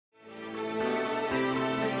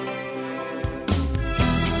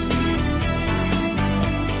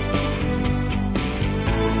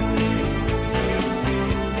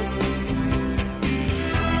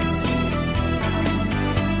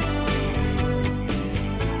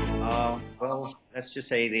let's just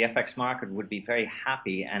say the FX market would be very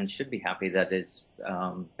happy and should be happy that it's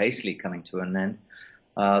basically coming to an end.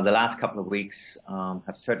 The last couple of weeks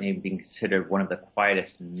have certainly been considered one of the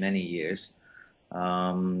quietest in many years.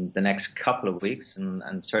 The next couple of weeks,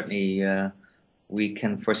 and certainly we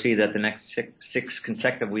can foresee that the next six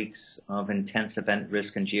consecutive weeks of intense event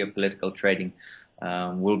risk and geopolitical trading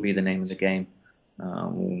will be the name of the game.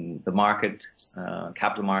 The market,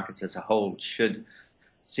 capital markets as a whole, should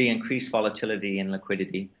see increased volatility and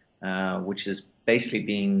liquidity, which has basically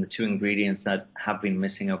been the two ingredients that have been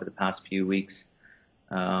missing over the past few weeks.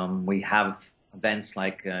 We have events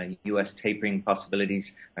like U.S. tapering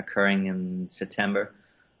possibilities occurring in September.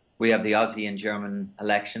 We have the Aussie and German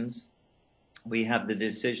elections. We have the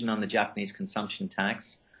decision on the Japanese consumption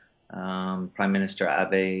tax. Prime Minister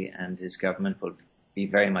Abe and his government will be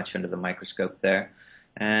very much under the microscope there.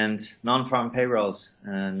 And non-farm payrolls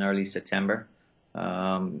in early September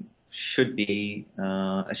should lead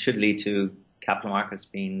to capital markets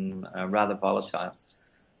being rather volatile.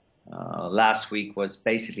 Last week was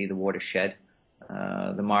basically the watershed.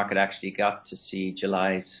 The market actually got to see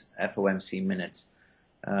July's FOMC minutes,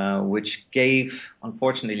 which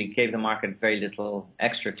unfortunately gave the market very little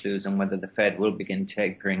extra clues on whether the Fed will begin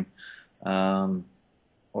tapering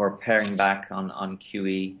or paring back on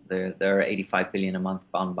QE, their $85 billion a month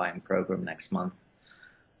bond buying program next month.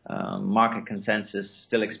 Market consensus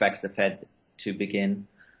still expects the Fed to begin.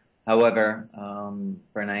 However,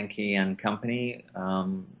 Bernanke and company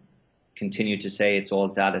continue to say it's all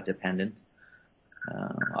data dependent.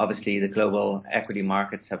 Obviously, the global equity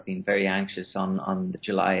markets have been very anxious on the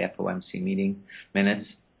July FOMC meeting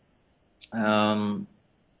minutes.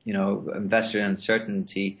 Investor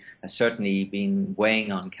uncertainty has certainly been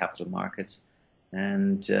weighing on capital markets,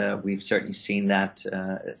 and we've certainly seen that,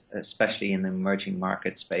 especially in the emerging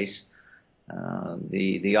market space.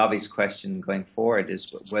 The obvious question going forward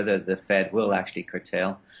is whether the Fed will actually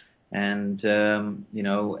curtail, and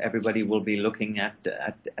everybody will be looking at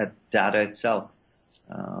data itself.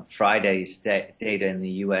 Friday's data in the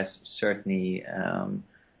U.S. certainly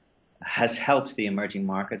has helped the emerging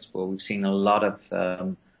markets, but we've seen a lot of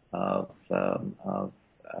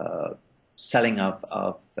selling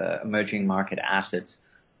of emerging market assets,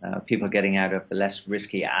 people getting out of the less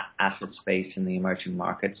risky asset space in the emerging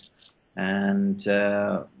markets. And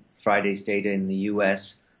Friday's data in the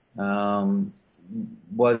U.S. was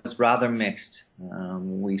rather mixed.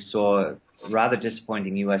 We saw a rather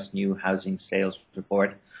disappointing U.S. new housing sales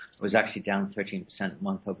report. It was actually down 13%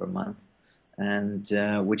 month over month, and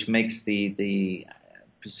which makes the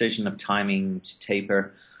precision of timing to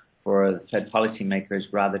taper for the Fed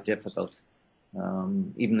policymakers rather difficult.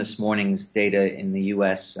 Even this morning's data in the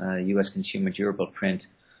U.S. U.S. consumer durable print,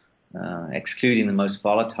 excluding the most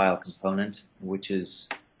volatile component, which is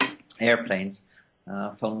airplanes,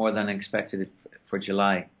 fell more than expected for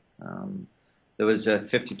July. There was a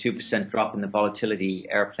 52% drop in the volatility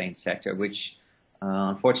airplane sector, which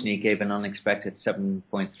unfortunately gave an unexpected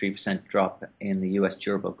 7.3% drop in the U.S.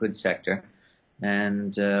 durable goods sector.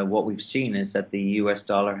 And what we've seen is that the U.S.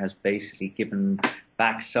 dollar has basically given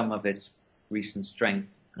back some of its recent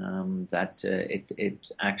strength that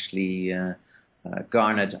it actually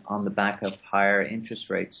garnered on the back of higher interest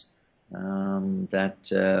rates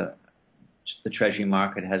that the Treasury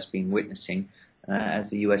market has been witnessing as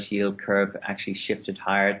the U.S. yield curve actually shifted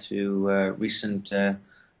higher to recent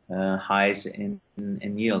highs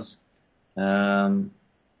in yields.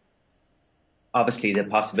 Obviously, the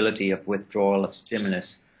possibility of withdrawal of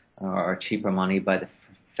stimulus or cheaper money by the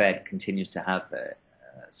Fed continues to have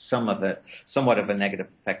somewhat of a negative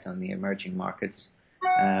effect on the emerging markets.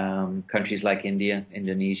 Countries like India,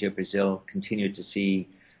 Indonesia, Brazil continue to see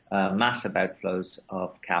massive outflows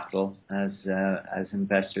of capital as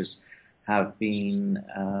investors have been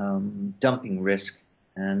dumping risk,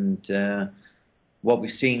 and what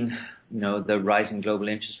we've seen, the rising global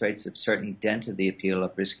interest rates have certainly dented the appeal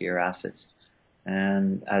of riskier assets,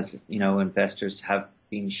 and as investors have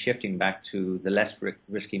been shifting back to the less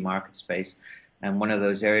risky market space, and one of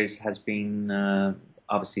those areas has been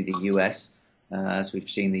obviously the U.S. As we've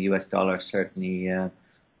seen the U.S. dollar certainly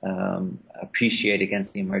appreciate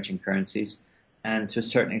against the emerging currencies, and to a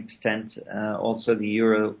certain extent also the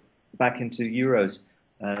euro back into euros,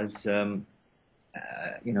 as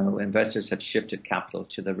investors have shifted capital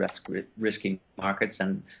to the risky markets,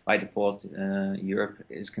 and by default Europe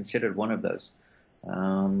is considered one of those.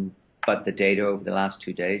 But the data over the last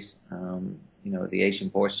 2 days, the Asian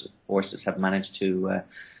bourses have managed to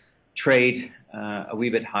trade a wee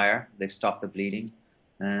bit higher. They've stopped the bleeding,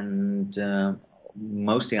 and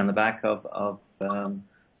mostly on the back of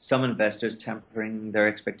some investors tempering their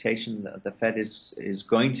expectation that the Fed is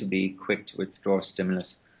going to be quick to withdraw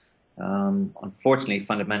stimulus. Unfortunately,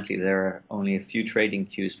 fundamentally, there are only a few trading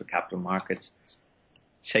cues for capital markets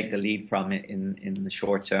take the lead from it in the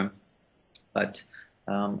short term. But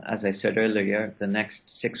as I said earlier, the next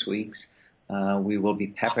 6 weeks we will be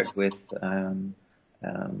peppered with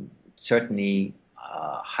certainly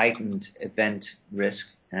heightened event risk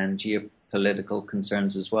and geopolitical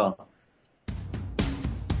concerns as well.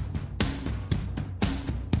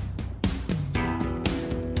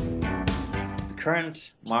 The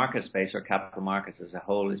current market space, or capital markets as a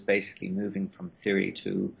whole, is basically moving from theory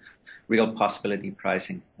to real possibility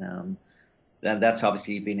pricing. And that's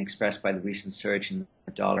obviously been expressed by the recent surge in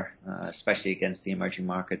the dollar, especially against the emerging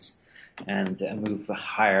markets, and a move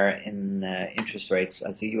higher in interest rates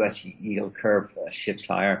as the U.S. yield curve shifts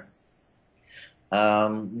higher.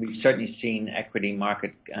 We've certainly seen equity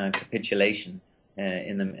market capitulation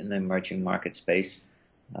in the emerging market space.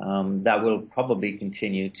 That will probably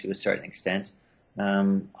continue to a certain extent.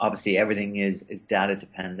 Obviously, everything is data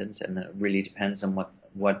dependent, and it really depends on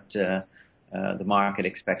what the market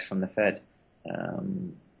expects from the Fed.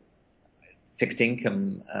 Fixed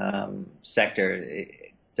income sector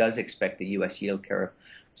does expect the U.S. yield curve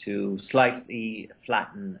to slightly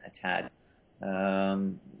flatten a tad.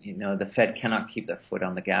 The Fed cannot keep their foot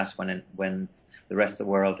on the gas when the rest of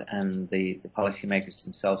the world and the policymakers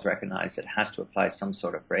themselves recognize it has to apply some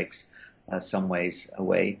sort of brakes some ways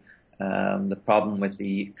away. The problem with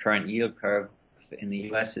the current yield curve in the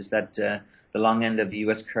U.S. is that the long end of the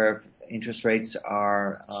U.S. curve interest rates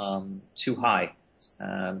are too high.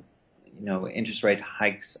 Interest rate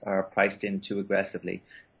hikes are priced in too aggressively,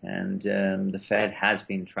 and the Fed has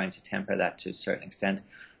been trying to temper that to a certain extent.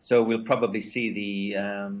 So we'll probably see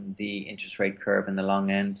the interest rate curve in the long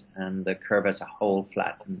end and the curve as a whole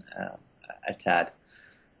flatten a tad.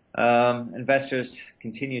 Investors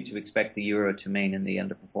continue to expect the euro to remain in the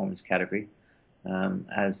underperformance category,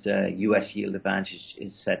 as U.S. yield advantage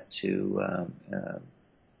is set to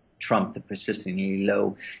trump the persistently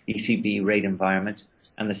low ECB rate environment,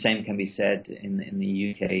 and the same can be said in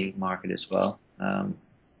the UK market as well.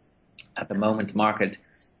 At the moment, the market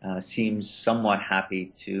seems somewhat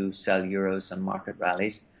happy to sell euros on market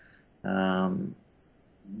rallies.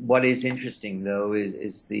 What is interesting, though,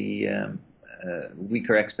 is the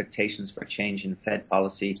weaker expectations for change in Fed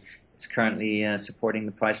policy is currently supporting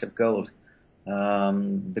the price of gold.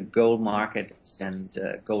 The gold market and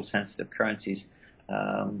gold-sensitive currencies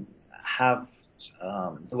there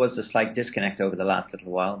was a slight disconnect over the last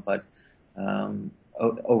little while, but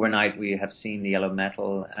overnight we have seen the yellow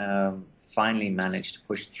metal finally manage to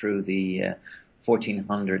push through the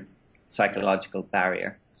 1400 psychological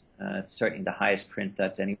barrier. It's certainly the highest print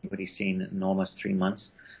that anybody's seen in almost 3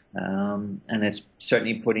 months, and it's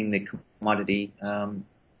certainly putting the commodity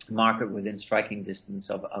market within striking distance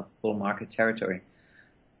of bull market territory.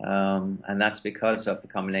 And that's because of the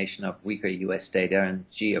combination of weaker U.S. data and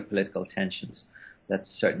geopolitical tensions that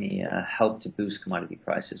certainly helped to boost commodity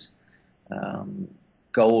prices.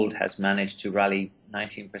 Gold has managed to rally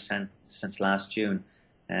 19% since last June,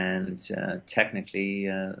 and technically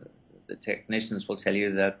the technicians will tell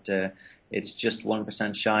you that it's just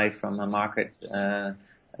 1% shy from a market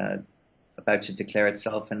about to declare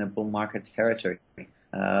itself in a bull market territory.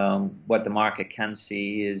 What the market can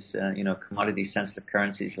see is, commodity-sensitive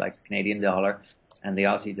currencies like the Canadian dollar and the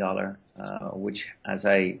Aussie dollar, which, as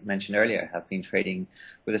I mentioned earlier, have been trading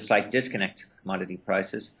with a slight disconnect to commodity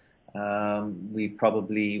prices. We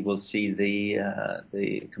probably will see the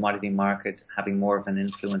commodity market having more of an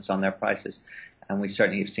influence on their prices, and we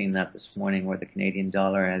certainly have seen that this morning, where the Canadian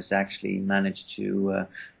dollar has actually managed to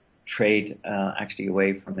trade actually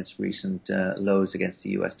away from its recent lows against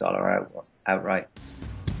the US dollar outright.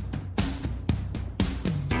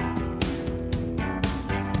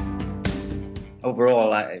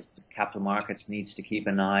 Overall, capital markets needs to keep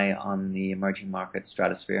an eye on the emerging market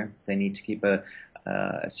stratosphere. They need to keep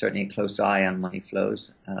certainly a close eye on money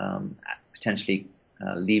flows, potentially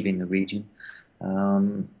leaving the region.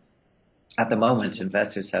 At the moment,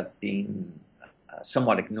 investors have been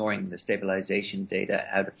somewhat ignoring the stabilization data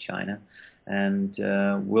out of China, and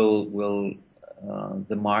will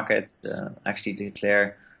the market actually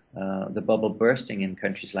declare the bubble bursting in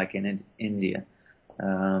countries like in India?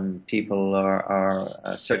 People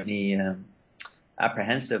are certainly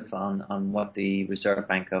apprehensive on what the Reserve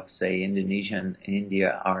Bank of, say, Indonesia and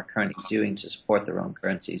India are currently doing to support their own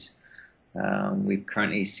currencies. We've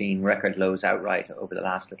currently seen record lows outright over the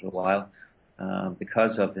last little while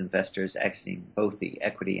because of investors exiting both the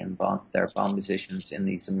equity and their bond positions in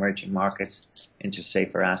these emerging markets into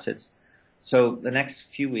safer assets. So the next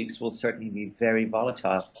few weeks will certainly be very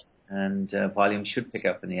volatile, and volume should pick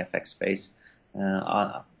up in the FX space.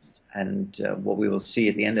 What we will see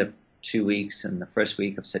at the end of 2 weeks and the first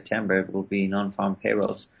week of September will be non-farm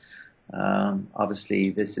payrolls. Obviously,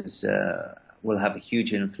 this is will have a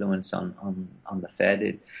huge influence on the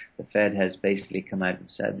Fed. The Fed has basically come out and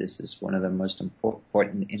said this is one of the most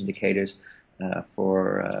important indicators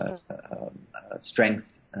for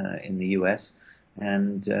strength in the U.S.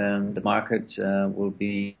 And the market will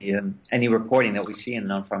be any reporting that we see in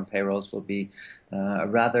non-farm payrolls will be a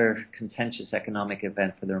rather contentious economic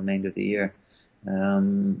event for the remainder of the year.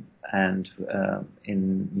 In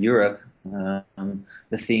Europe,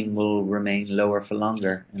 the theme will remain lower for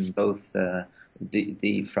longer in both from the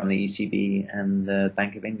ECB and the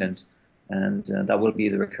Bank of England, and that will be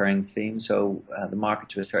the recurring theme. So the market,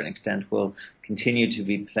 to a certain extent, will continue to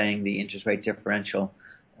be playing the interest rate differential,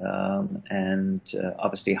 and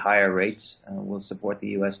obviously higher rates will support the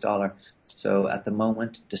US dollar. So at the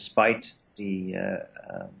moment, despite the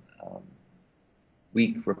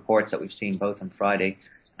weak reports that we've seen both on Friday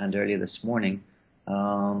and earlier this morning,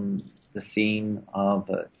 the theme of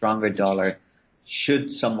a stronger dollar should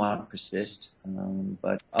somewhat persist,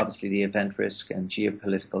 but obviously the event risk and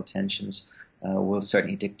geopolitical tensions will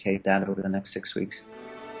certainly dictate that over the next 6 weeks.